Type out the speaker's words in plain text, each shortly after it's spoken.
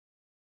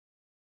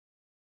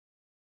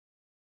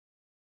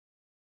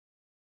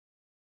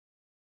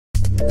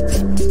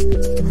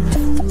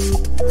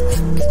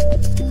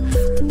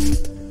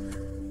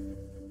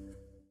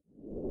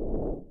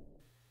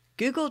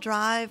Google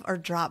Drive or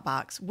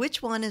Dropbox,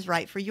 which one is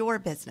right for your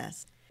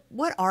business?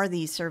 What are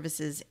these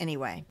services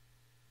anyway?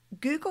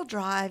 Google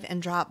Drive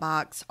and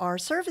Dropbox are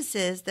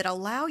services that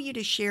allow you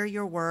to share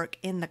your work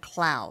in the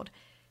cloud.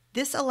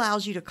 This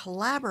allows you to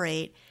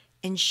collaborate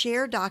and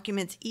share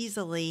documents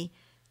easily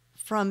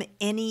from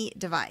any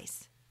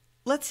device.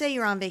 Let's say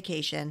you're on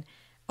vacation,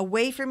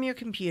 away from your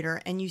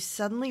computer, and you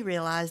suddenly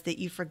realize that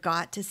you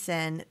forgot to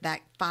send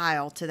that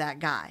file to that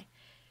guy.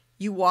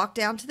 You walk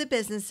down to the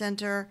business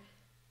center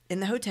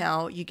in the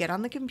hotel, you get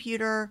on the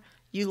computer,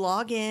 you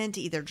log in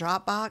to either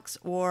Dropbox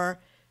or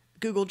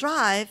Google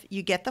Drive,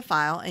 you get the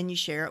file and you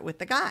share it with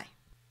the guy.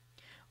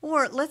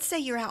 Or let's say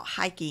you're out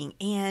hiking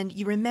and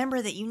you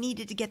remember that you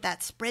needed to get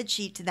that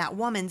spreadsheet to that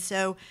woman,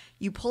 so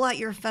you pull out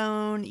your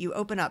phone, you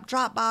open up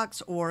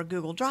Dropbox or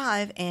Google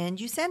Drive and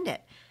you send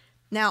it.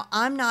 Now,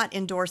 I'm not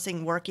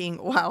endorsing working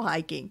while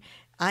hiking.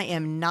 I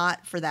am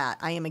not for that.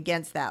 I am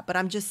against that. But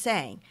I'm just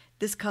saying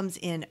this comes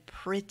in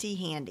pretty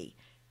handy.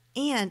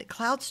 And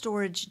cloud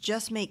storage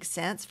just makes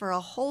sense for a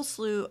whole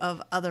slew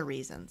of other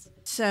reasons.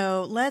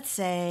 So let's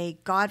say,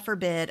 God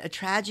forbid, a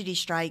tragedy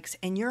strikes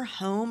and your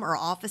home or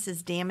office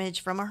is damaged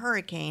from a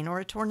hurricane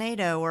or a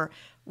tornado or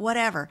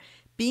whatever.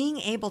 Being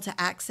able to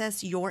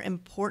access your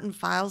important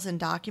files and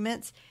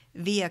documents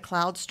via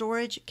cloud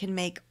storage can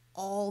make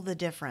all the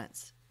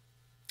difference.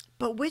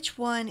 But which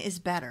one is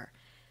better?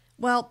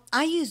 Well,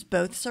 I use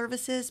both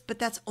services, but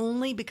that's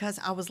only because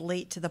I was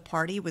late to the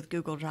party with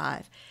Google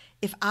Drive.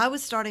 If I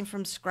was starting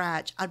from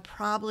scratch, I'd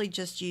probably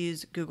just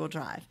use Google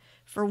Drive.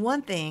 For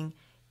one thing,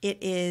 it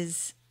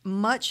is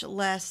much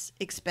less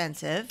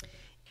expensive,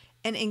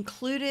 and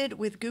included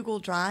with Google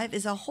Drive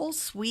is a whole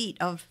suite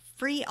of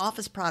free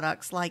Office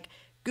products like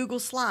Google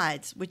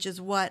Slides, which is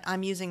what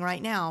I'm using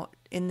right now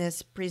in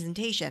this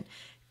presentation,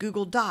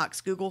 Google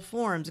Docs, Google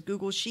Forms,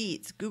 Google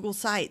Sheets, Google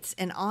Sites,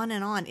 and on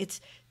and on. It's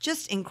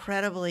just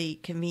incredibly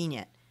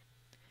convenient.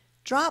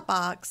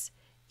 Dropbox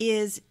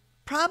is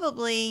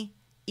probably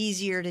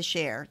easier to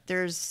share.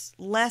 There's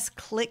less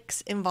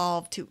clicks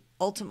involved to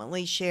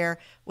ultimately share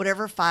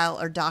whatever file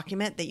or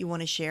document that you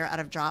want to share out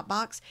of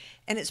Dropbox,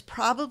 and it's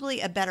probably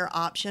a better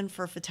option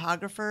for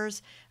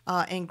photographers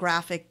and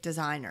graphic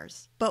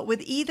designers. But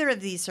with either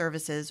of these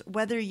services,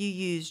 whether you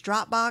use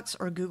Dropbox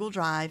or Google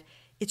Drive,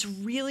 it's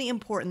really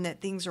important that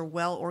things are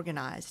well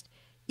organized.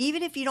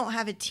 Even if you don't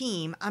have a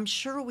team, I'm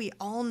sure we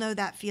all know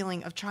that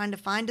feeling of trying to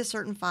find a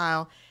certain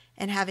file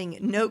and having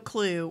no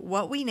clue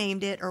what we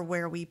named it or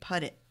where we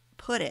put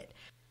it.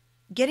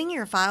 Getting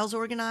your files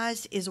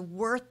organized is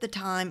worth the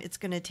time it's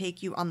going to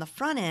take you on the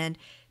front end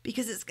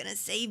because it's going to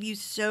save you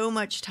so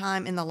much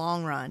time in the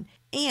long run.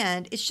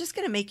 And it's just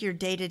going to make your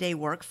day-to-day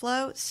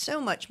workflow so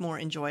much more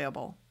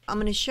enjoyable. I'm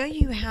going to show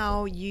you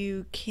how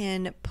you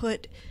can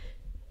put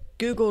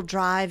Google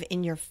Drive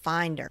in your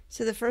Finder.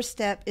 So the first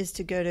step is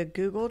to go to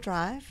Google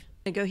Drive.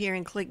 I'm going to go here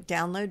and click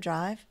Download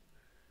Drive.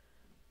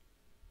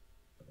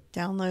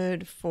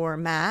 Download for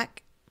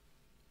Mac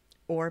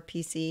or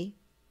PC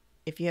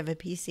if you have a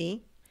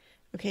PC.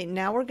 Okay,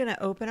 now we're going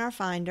to open our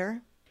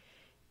Finder.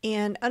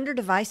 And under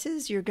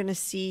Devices, you're going to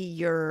see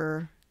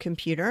your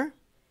computer.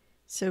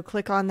 So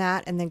click on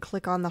that and then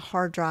click on the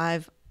hard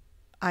drive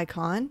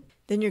icon.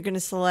 Then you're going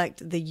to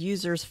select the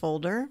Users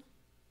folder.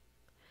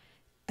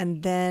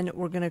 And then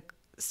we're going to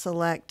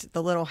select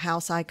the little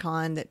house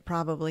icon that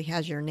probably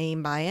has your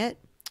name by it.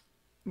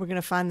 We're going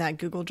to find that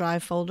Google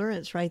Drive folder.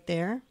 It's right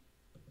there.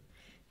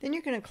 Then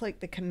you're going to click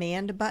the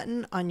Command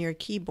button on your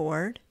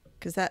keyboard,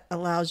 because that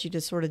allows you to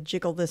sort of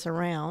jiggle this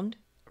around.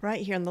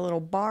 Right here, and the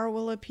little bar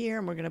will appear,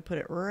 and we're going to put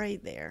it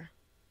right there.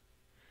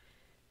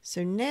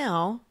 So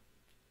now,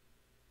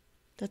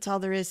 that's all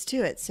there is to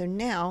it. So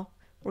now,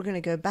 we're going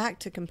to go back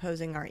to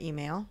composing our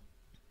email,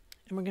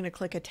 and we're going to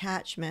click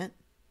Attachment,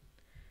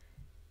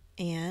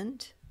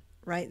 and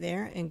right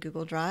there in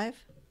Google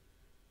Drive,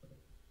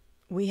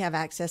 we have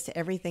access to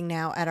everything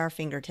now at our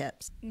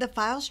fingertips. The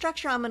file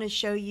structure I'm going to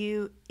show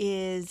you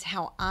is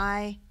how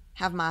I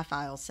have my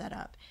files set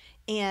up.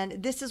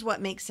 And this is what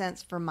makes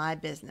sense for my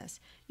business.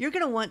 You're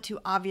going to want to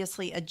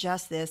obviously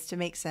adjust this to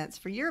make sense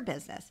for your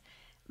business.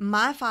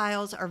 My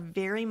files are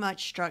very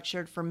much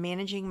structured for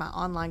managing my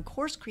online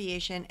course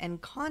creation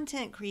and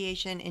content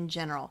creation in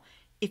general.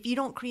 If you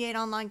don't create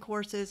online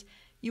courses,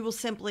 you will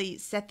simply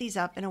set these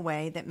up in a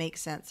way that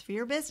makes sense for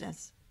your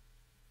business.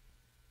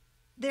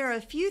 There are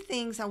a few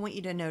things I want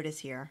you to notice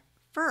here.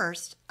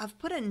 First, I've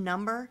put a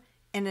number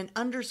and an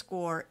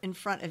underscore in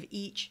front of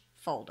each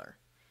folder.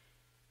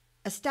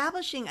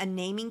 Establishing a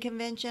naming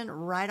convention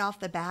right off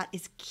the bat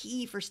is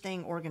key for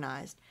staying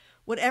organized.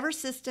 Whatever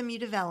system you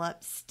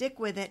develop, stick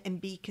with it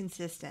and be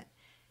consistent.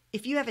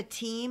 If you have a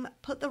team,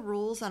 put the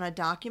rules on a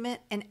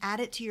document and add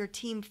it to your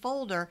team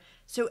folder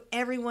so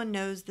everyone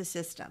knows the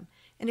system.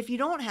 And if you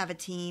don't have a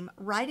team,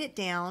 write it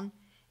down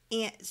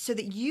so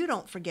that you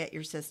don't forget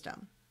your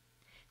system.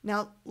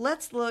 Now,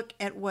 let's look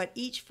at what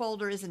each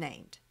folder is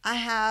named. I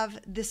have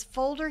this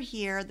folder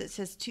here that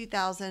says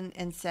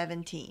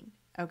 2017,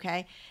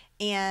 okay?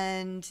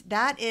 And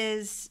that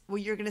is, well,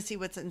 you're going to see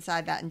what's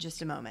inside that in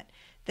just a moment.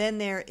 Then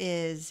there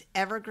is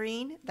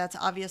evergreen. That's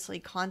obviously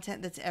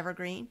content that's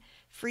evergreen.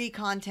 Free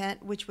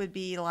content, which would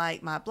be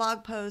like my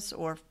blog posts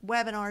or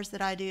webinars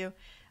that I do.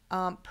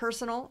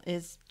 Personal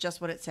is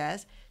just what it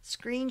says.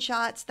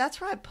 Screenshots, that's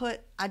where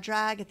I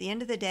drag at the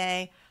end of the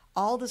day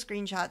all the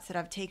screenshots that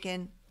I've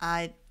taken.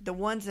 The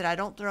ones that I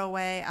don't throw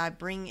away, I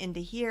bring into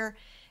here,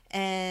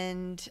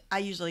 and I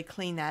usually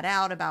clean that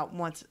out about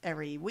once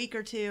every week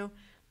or two.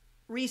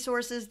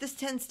 Resources, this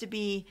tends to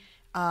be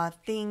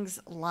things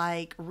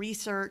like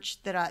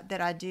research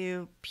that I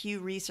do, Pew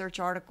Research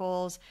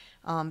articles,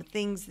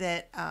 things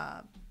that,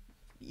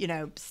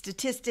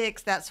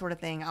 statistics, that sort of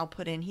thing I'll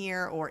put in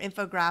here, or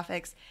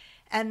infographics.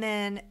 And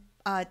then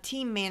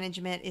team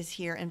management is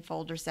here in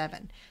folder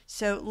 7.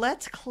 So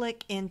let's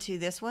click into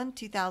this one,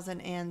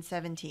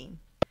 2017.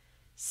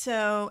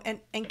 So,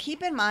 and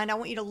keep in mind, I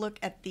want you to look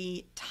at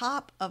the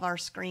top of our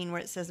screen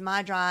where it says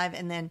My Drive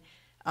and then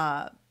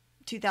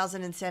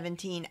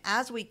 2017.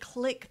 As we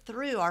click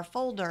through our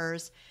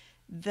folders,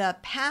 the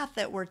path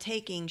that we're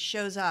taking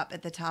shows up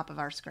at the top of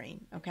our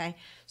screen. Okay,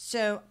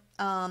 so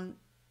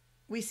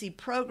we see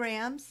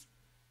programs,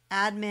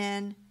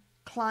 admin,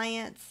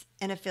 clients,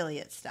 and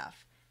affiliate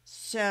stuff.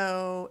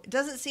 So it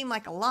doesn't seem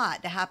like a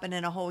lot to happen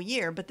in a whole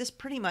year, but this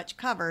pretty much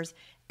covers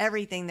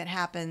everything that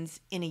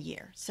happens in a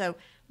year. So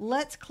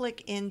let's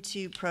click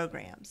into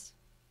programs.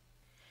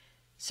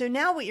 So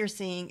now what you're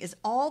seeing is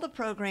all the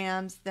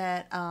programs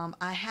that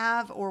I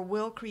have or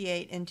will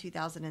create in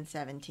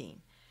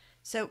 2017.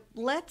 So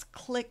let's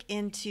click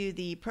into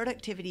the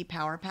Productivity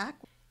Power Pack.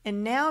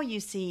 And now you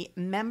see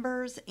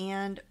members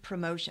and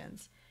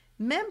promotions.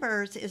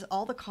 Members is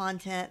all the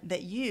content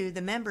that you,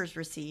 the members,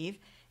 receive.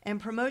 And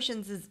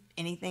promotions is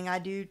anything I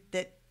do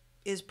that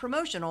is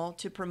promotional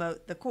to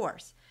promote the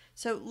course.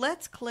 So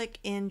let's click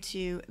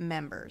into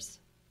members.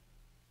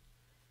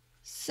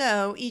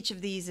 So each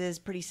of these is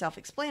pretty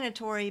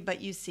self-explanatory,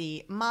 but you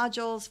see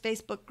modules,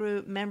 Facebook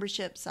group,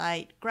 membership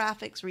site,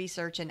 graphics,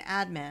 research, and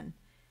admin.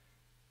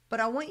 But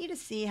I want you to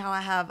see how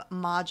I have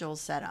modules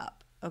set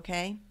up,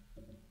 okay?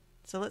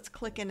 So let's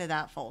click into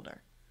that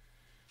folder.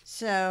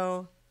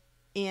 So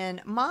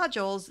in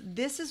modules,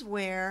 this is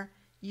where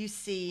you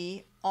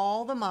see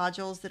all the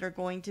modules that are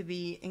going to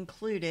be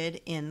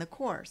included in the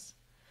course.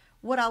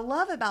 What I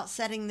love about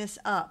setting this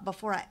up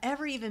before I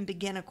ever even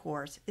begin a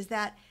course is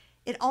that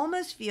it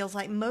almost feels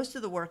like most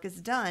of the work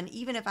is done,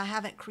 even if I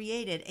haven't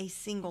created a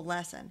single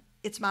lesson.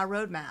 It's my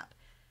roadmap.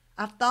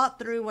 I've thought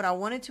through what I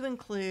wanted to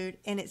include,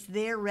 and it's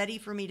there ready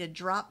for me to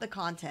drop the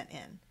content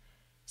in.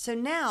 So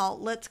now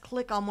let's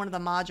click on one of the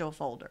module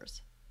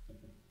folders.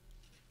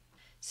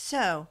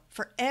 So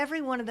for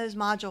every one of those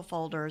module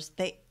folders,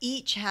 they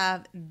each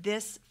have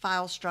this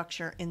file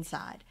structure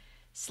inside: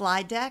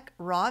 slide deck,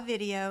 raw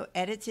video,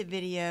 edited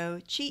video,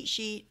 cheat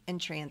sheet, and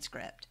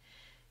transcript.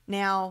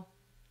 Now,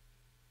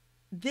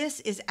 this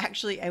is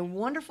actually a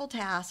wonderful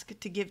task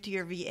to give to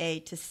your VA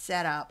to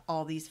set up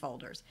all these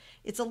folders.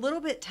 It's a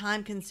little bit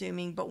time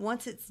consuming, but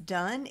once it's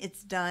done,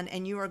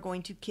 and you are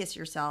going to kiss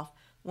yourself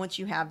once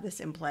you have this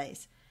in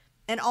place.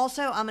 And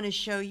also, I'm going to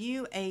show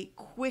you a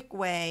quick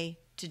way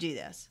to do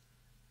this.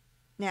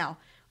 Now,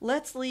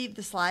 let's leave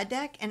the slide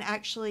deck and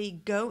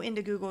actually go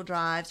into Google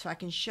Drive so I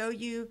can show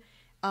you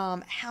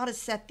how to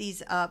set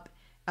these up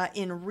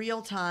in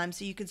real time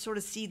so you can sort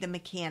of see the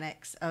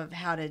mechanics of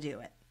how to do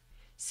it.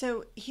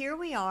 So here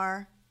we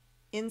are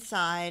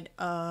inside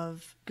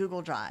of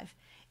Google Drive,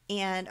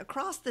 and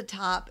across the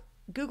top,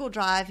 Google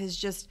Drive has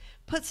just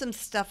put some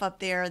stuff up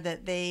there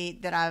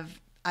that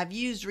I've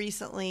used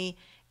recently,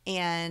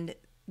 and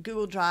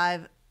Google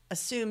Drive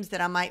assumes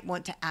that I might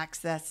want to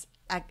access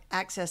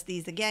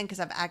these again because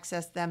I've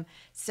accessed them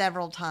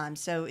several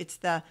times. So it's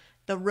the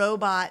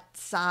robot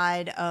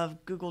side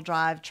of Google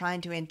Drive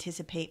trying to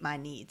anticipate my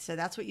needs. So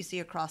that's what you see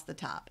across the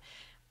top.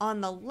 On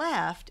the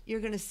left, you're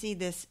going to see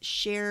this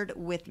shared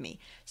with me.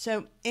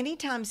 So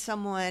anytime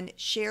someone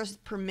shares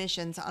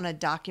permissions on a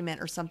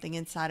document or something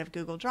inside of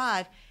Google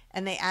Drive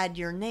and they add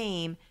your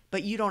name,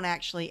 but you don't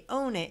actually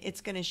own it, it's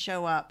going to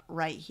show up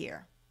right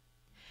here.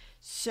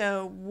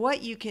 So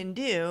what you can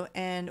do,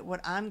 and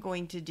what I'm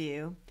going to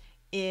do,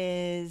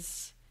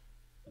 is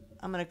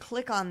I'm going to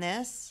click on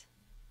this.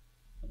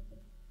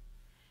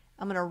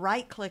 I'm going to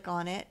right click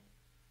on it,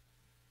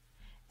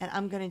 and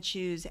I'm going to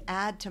choose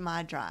Add to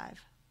My Drive.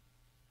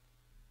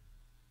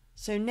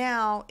 So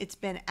now it's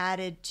been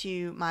added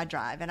to my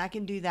drive, and I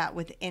can do that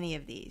with any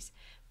of these.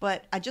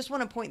 But I just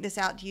want to point this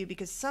out to you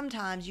because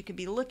sometimes you can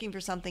be looking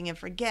for something and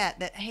forget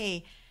that,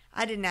 hey,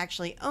 I didn't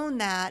actually own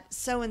that.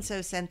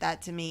 So-and-so sent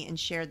that to me and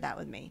shared that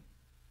with me.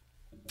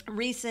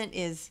 Recent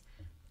is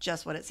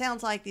just what it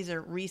sounds like. These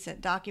are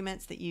recent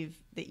documents that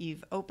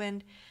you've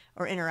opened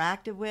or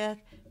interacted with.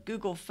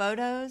 Google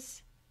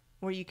Photos,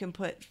 where you can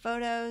put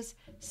photos.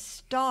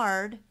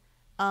 Starred.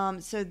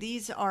 So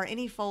these are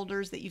any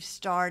folders that you've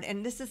starred,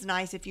 and this is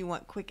nice if you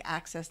want quick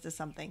access to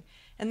something.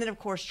 And then, of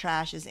course,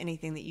 trash is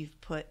anything that you've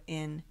put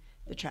in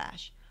the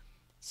trash.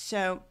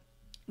 So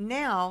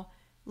now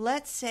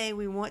let's say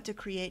we want to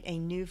create a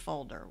new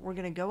folder. We're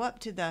going to go up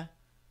to the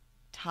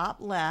top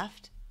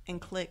left and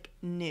click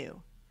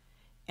New.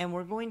 And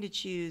we're going to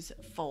choose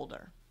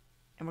Folder.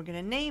 And we're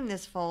going to name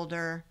this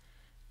folder,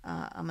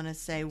 I'm going to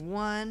say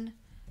one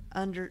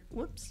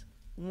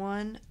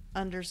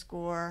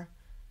underscore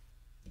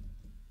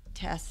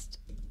test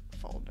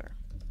folder.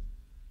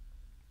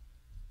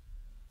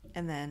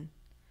 And then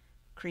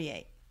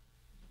create.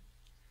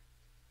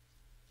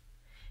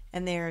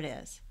 And there it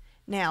is.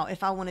 Now,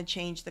 if I want to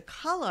change the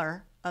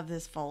color of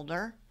this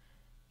folder,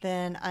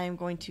 then I am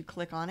going to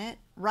click on it,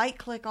 right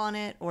click on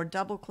it, or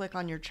double click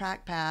on your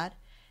trackpad,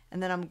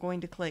 and then I'm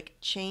going to click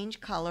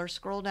change color,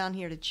 scroll down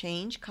here to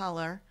change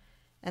color,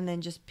 and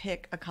then just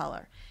pick a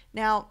color.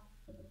 Now,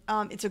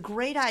 it's a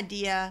great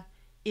idea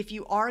if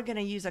you are going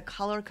to use a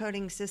color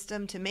coding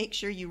system to make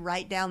sure you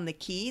write down the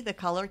key, the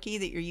color key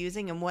that you're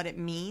using and what it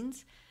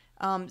means,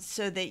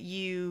 so that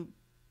you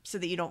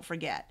don't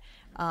forget.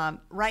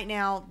 Right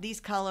now, these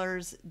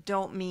colors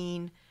don't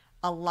mean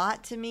a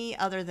lot to me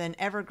other than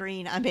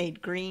evergreen, I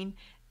made green,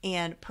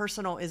 and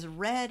personal is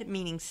red,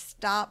 meaning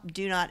stop,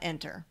 do not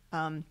enter.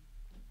 And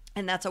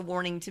that's a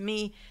warning to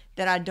me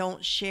that I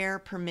don't share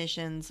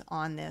permissions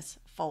on this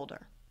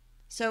folder.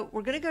 So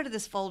we're going to go to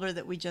this folder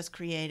that we just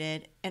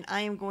created, and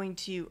I am going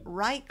to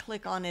right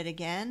click on it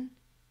again.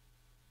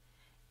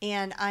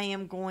 And I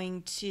am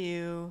going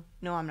to,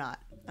 no, I'm not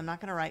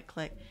going to right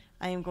click.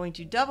 I am going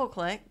to double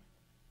click.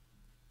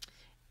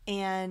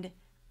 And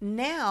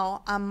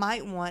now I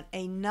might want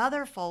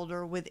another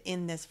folder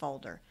within this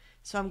folder.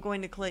 So I'm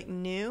going to click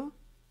New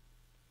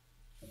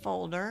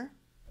Folder.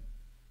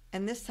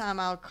 And this time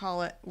I'll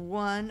call it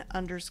one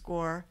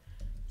underscore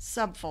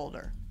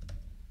subfolder.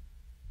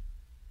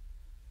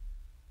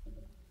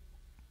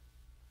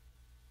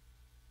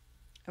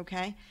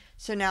 Okay,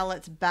 so now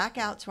let's back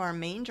out to our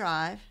main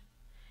drive.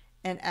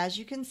 And as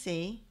you can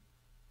see,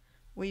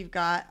 we've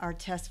got our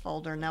test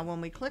folder. Now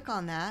when we click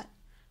on that,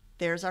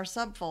 there's our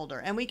subfolder.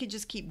 And we could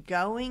just keep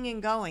going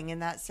and going in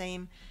that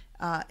same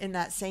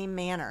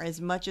manner as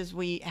much as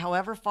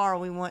however far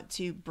we want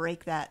to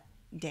break that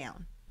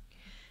down.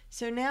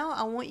 So now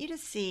I want you to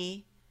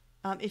see,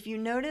 if you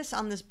notice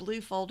on this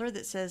blue folder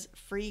that says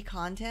free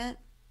content,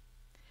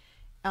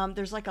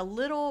 there's like a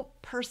little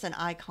person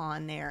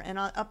icon there. And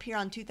up here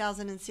on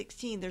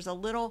 2016, there's a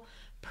little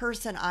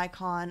person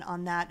icon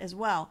on that as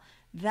well.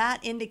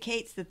 That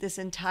indicates that this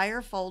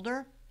entire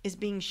folder is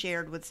being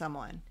shared with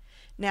someone.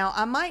 Now,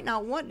 I might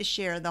not want to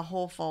share the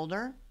whole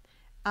folder.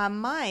 I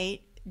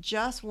might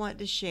just want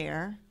to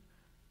share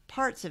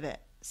parts of it.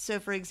 So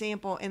for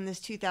example, in this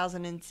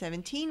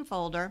 2017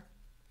 folder,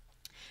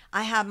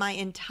 I have my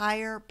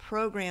entire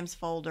programs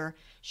folder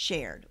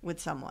shared with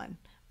someone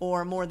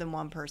or more than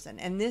one person.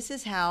 And this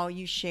is how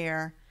you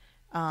share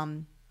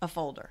a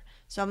folder.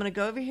 So I'm going to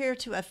go over here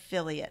to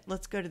affiliate.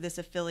 Let's go to this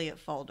affiliate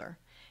folder.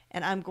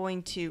 And I'm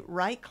going to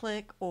right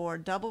click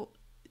or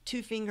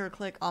two finger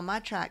click on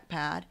my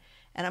trackpad,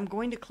 and I'm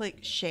going to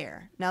click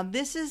share. Now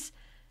this is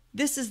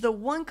the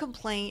one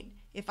complaint,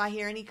 if I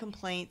hear any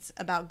complaints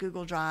about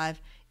Google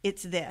Drive,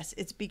 it's this.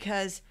 It's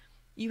because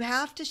you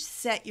have to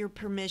set your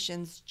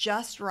permissions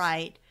just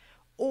right,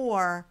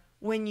 or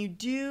when you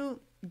do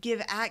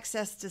give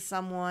access to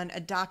someone a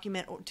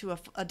document or to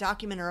a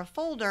document or a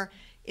folder,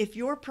 if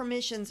your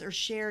permissions are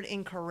shared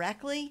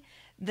incorrectly,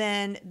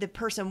 then the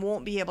person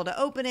won't be able to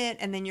open it,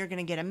 and then you're going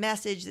to get a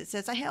message that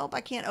says,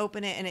 I can't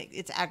open it, and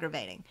it's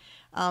aggravating.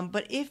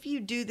 But if you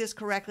do this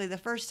correctly the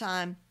first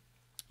time,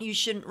 you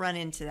shouldn't run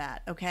into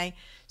that, okay?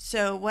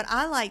 So what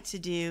I like to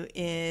do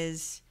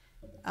is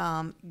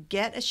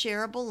get a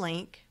shareable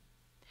link,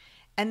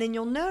 and then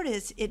you'll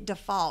notice it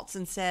defaults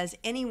and says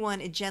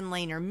anyone at Jen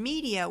Lehner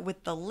Media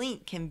with the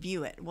link can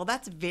view it. Well,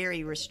 that's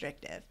very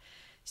restrictive.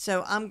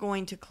 So I'm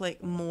going to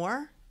click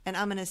more, and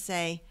I'm going to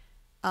say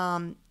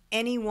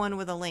anyone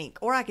with a link,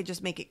 or I could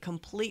just make it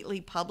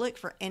completely public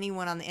for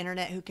anyone on the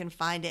internet who can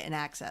find it and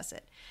access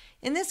it.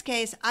 In this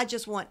case, I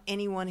just want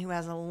anyone who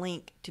has a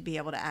link to be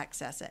able to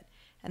access it.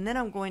 And then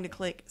I'm going to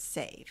click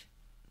save.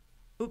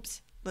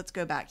 Oops, let's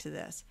go back to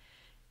this.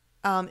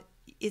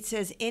 It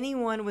says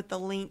anyone with the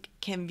link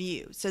can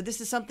view. So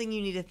this is something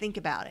you need to think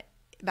about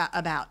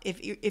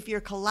If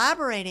you're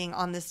collaborating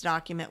on this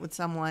document with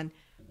someone,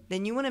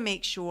 then you want to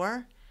make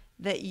sure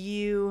that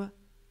you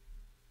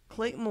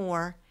click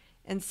more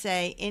and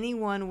say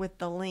anyone with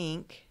the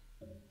link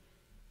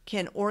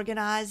can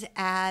organize,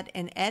 add,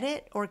 and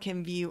edit, or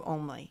can view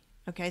only.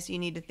 Okay, so you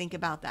need to think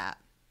about that.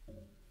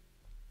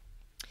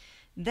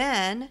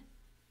 Then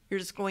you're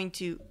just going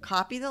to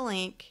copy the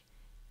link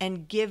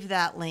and give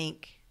that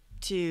link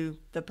to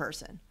the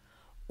person.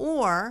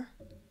 Or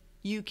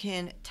you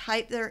can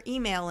type their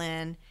email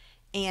in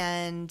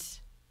and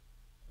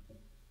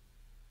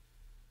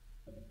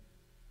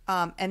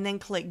then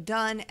click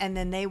done, and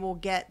then they will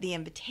get the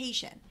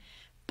invitation.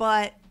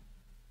 But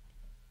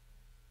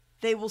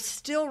they will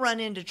still run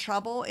into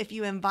trouble if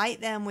you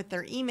invite them with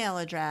their email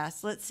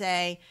address. Let's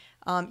say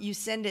you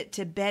send it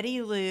to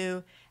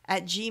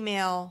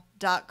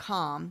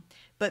bettylou@gmail.com,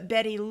 but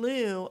Betty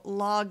Lou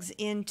logs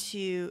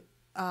into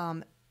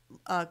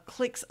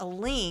clicks a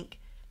link,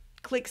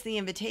 clicks the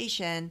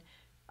invitation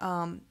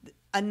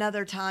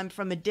another time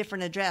from a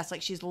different address,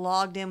 like she's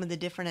logged in with a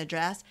different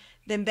address,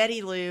 then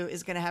Betty Lou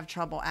is going to have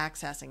trouble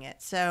accessing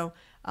it. So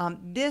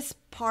this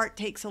part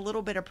takes a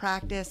little bit of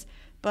practice,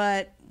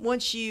 but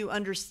once you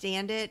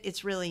understand it,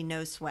 it's really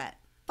no sweat.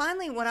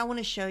 Finally, what I want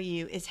to show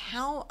you is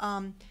how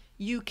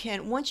you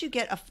can, once you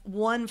get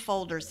one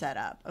folder set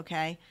up,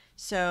 okay?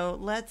 So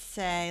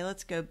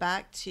let's go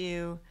back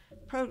to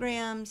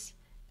Programs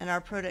and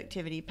our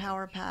Productivity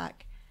Power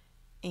Pack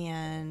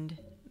and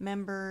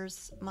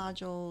Members,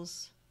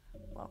 Modules,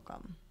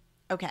 Welcome.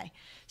 Okay,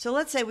 so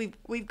let's say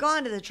we've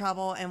gone to the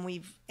trouble and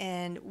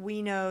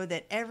we know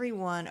that every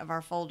one of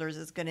our folders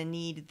is going to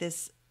need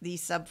these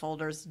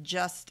subfolders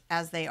just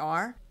as they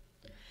are.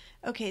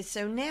 Okay,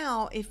 so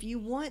now if you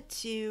want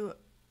to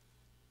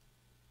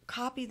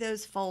copy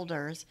those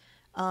folders,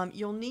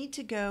 you'll need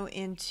to go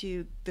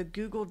into the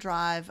Google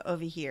Drive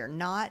over here.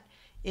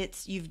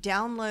 You've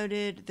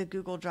downloaded the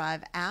Google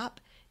Drive app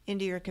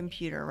into your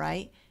computer,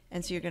 right?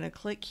 And so you're going to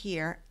click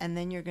here, and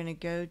then you're going to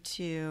go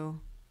to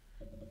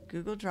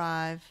Google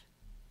Drive,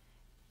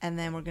 and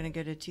then we're going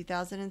to go to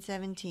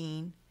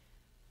 2017,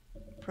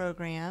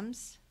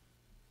 Programs,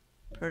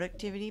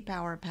 Productivity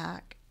Power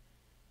Pack,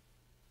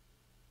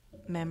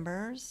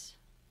 Members,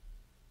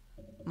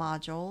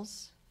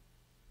 Modules.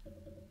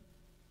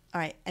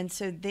 All right, and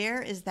so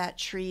there is that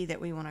tree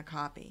that we want to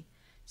copy.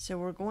 So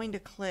we're going to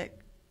click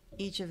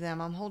each of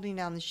them. I'm holding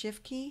down the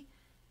Shift key,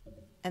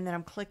 and then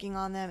I'm clicking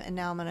on them, and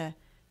now I'm going to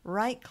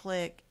right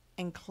click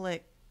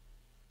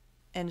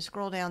and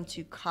scroll down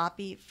to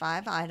copy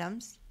 5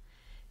 items.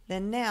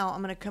 Then now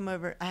I'm going to come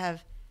over. I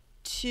have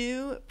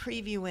 2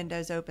 preview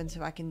windows open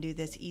so I can do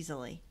this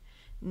easily.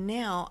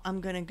 Now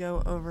I'm going to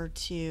go over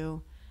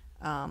to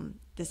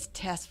this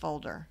test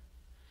folder,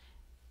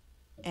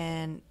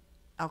 and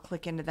I'll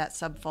click into that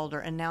subfolder,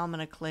 and now I'm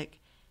going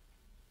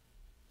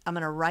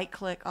to right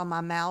click on my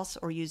mouse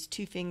or use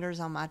 2 fingers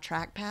on my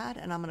trackpad,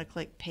 and I'm going to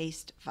click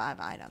paste 5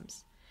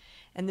 items.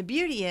 And the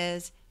beauty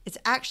is it's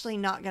actually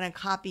not going to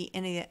copy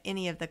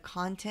any of the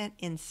content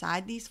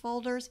inside these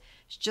folders.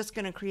 It's just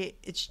going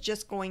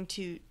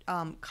to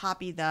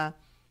copy the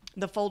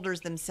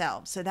folders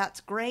themselves. So that's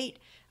great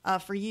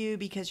for you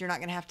because you're not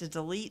going to have to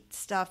delete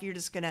stuff. You're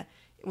just going to,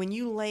 when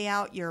you lay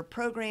out your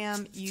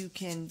program, you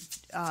can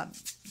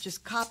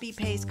just copy,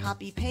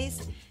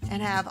 paste,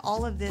 and have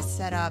all of this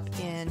set up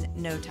in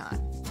no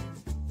time.